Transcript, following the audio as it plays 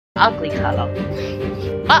ugly colour.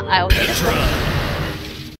 But I also just like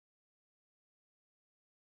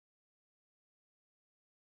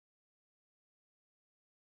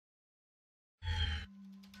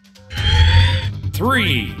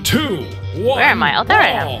 3, 2, 1. Where am I? Oh, there I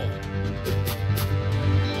am.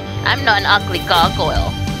 I'm not an ugly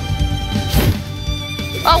gargoyle.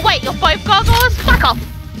 Oh wait, you're both gargoyles? Fuck off!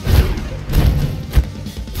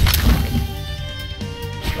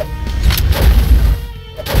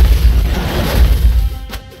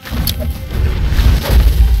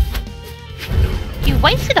 You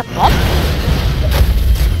wasted a bomb?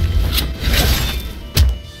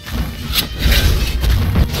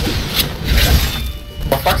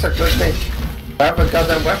 For fuck's sake, let me. I have a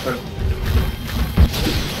goddamn weapon.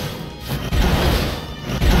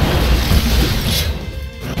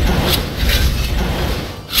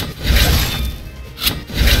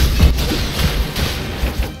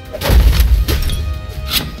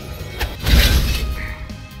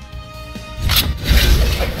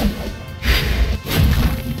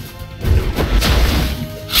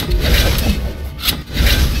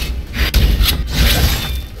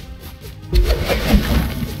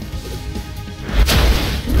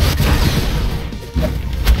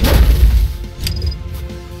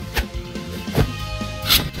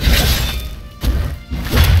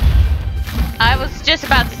 Just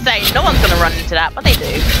about to say, no one's gonna run into that, but they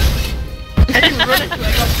do. I didn't run into it,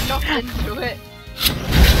 I got knocked into it.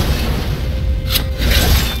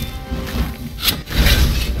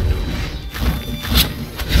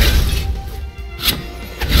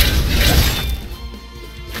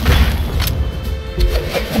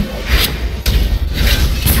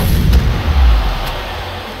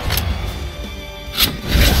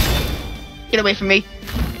 Get away from me.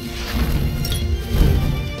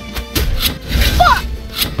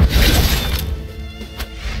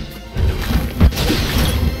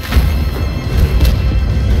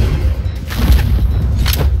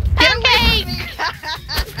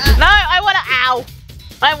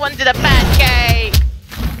 I wanted a pancake!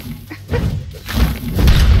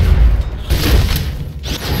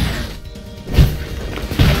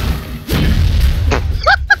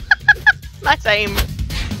 Nice aim.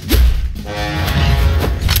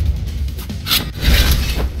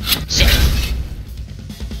 Shit.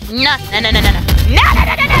 No.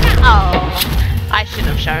 Oh, I should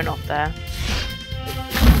have shown off there.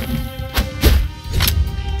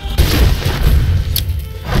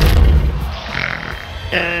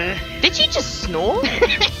 Did you just snore?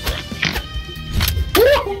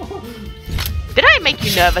 Did I make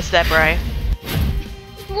you nervous there, bro?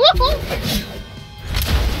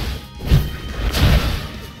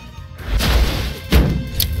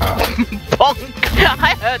 Bonk!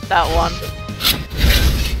 I heard that one.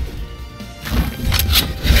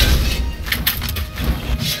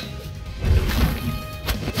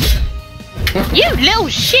 You little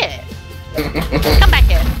shit! Come back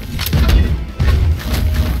here.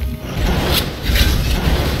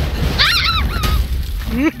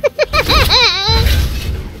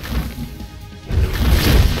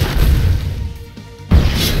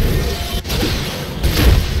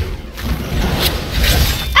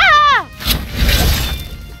 Ah!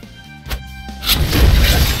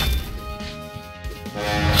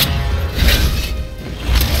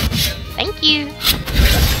 Thank you.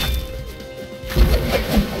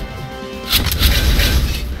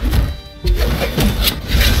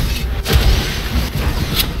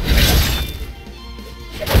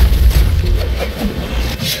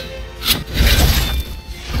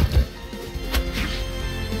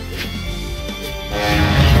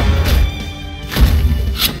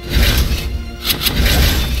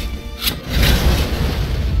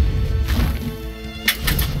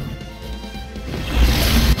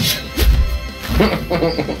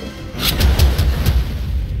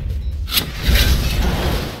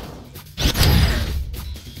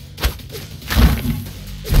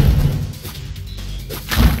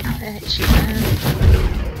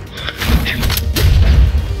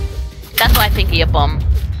 That's why I think he a bomb.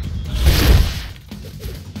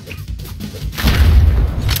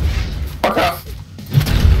 Fuck off.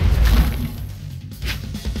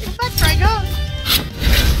 Come back, Braigar!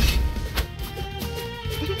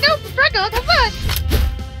 No, Braigar, come back!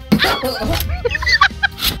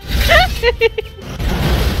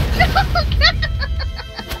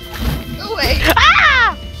 Go away!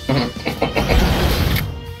 Ah!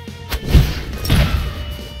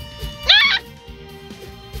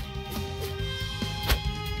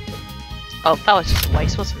 Oh, that was just a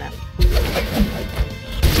waste, wasn't it?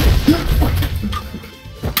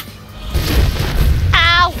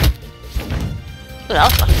 Ow! Ooh, that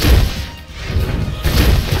was fun.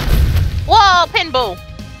 Oh, pinball.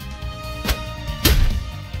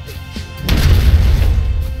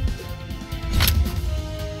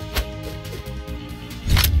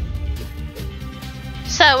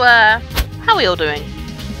 So, how are we all doing?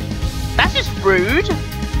 That's just rude.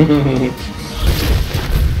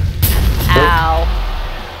 Ow.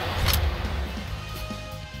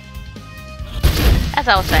 As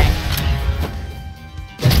I was saying.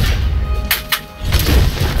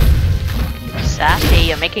 Sappy,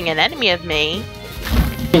 you're making an enemy of me.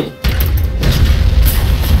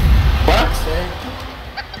 What?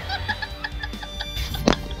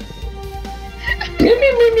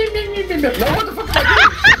 No, what the fuck am I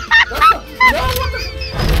doing? No, what the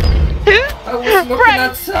I was looking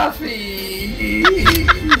at Sappy.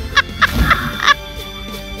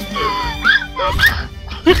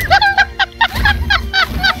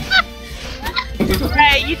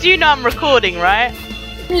 Hey, you do know I'm recording, right?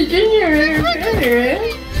 Oh,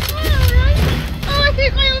 I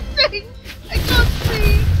hate my own thing. I can't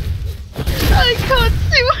see. I can't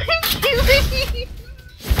see what I'm doing.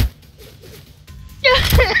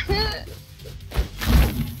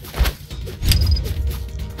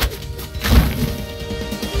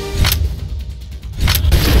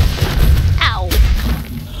 Ow.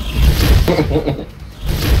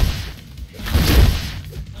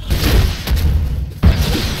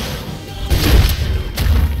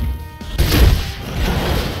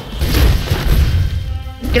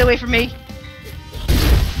 Get away from me.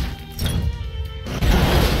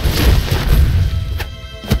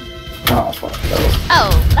 Oh, fuck.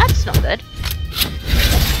 Oh, that's not good.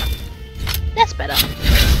 That's better.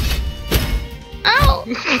 Ow!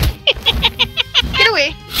 Get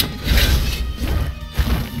away.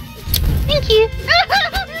 Thank you.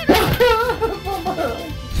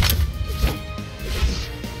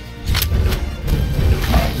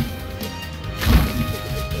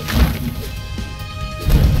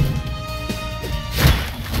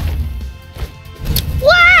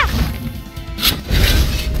 Wah!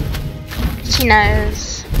 She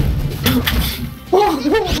knows.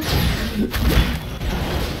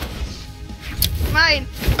 Mine.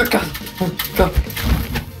 Oh god. God.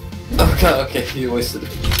 Oh god, okay, you wasted it.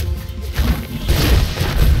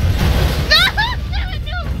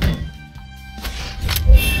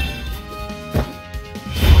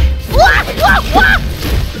 Wah! Wah! Wah!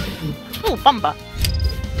 Oh, bumper.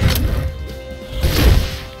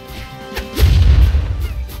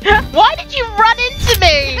 Why did you run into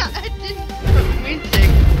me? I didn't put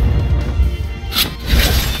winching.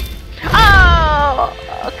 Oh,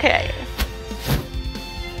 okay.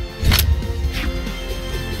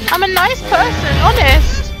 I'm a nice person,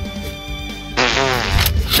 honest.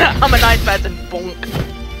 I'm a nice person, bonk.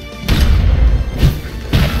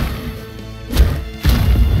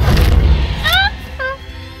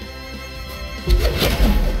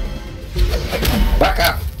 Back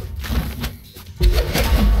up!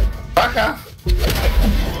 Back up!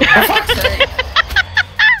 For fuck's sake!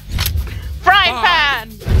 Frying pan!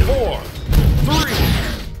 4, 3,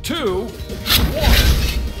 2, 1.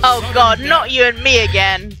 Oh god, not you and me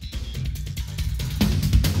again.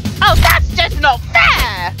 Oh, that's just not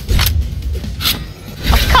fair!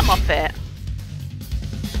 Oh, come off it.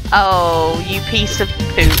 Oh, you piece of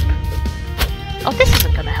poop. Oh, this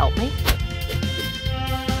isn't gonna help me.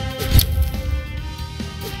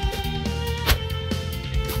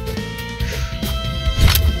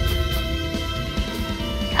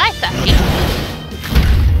 Hi, Sappy.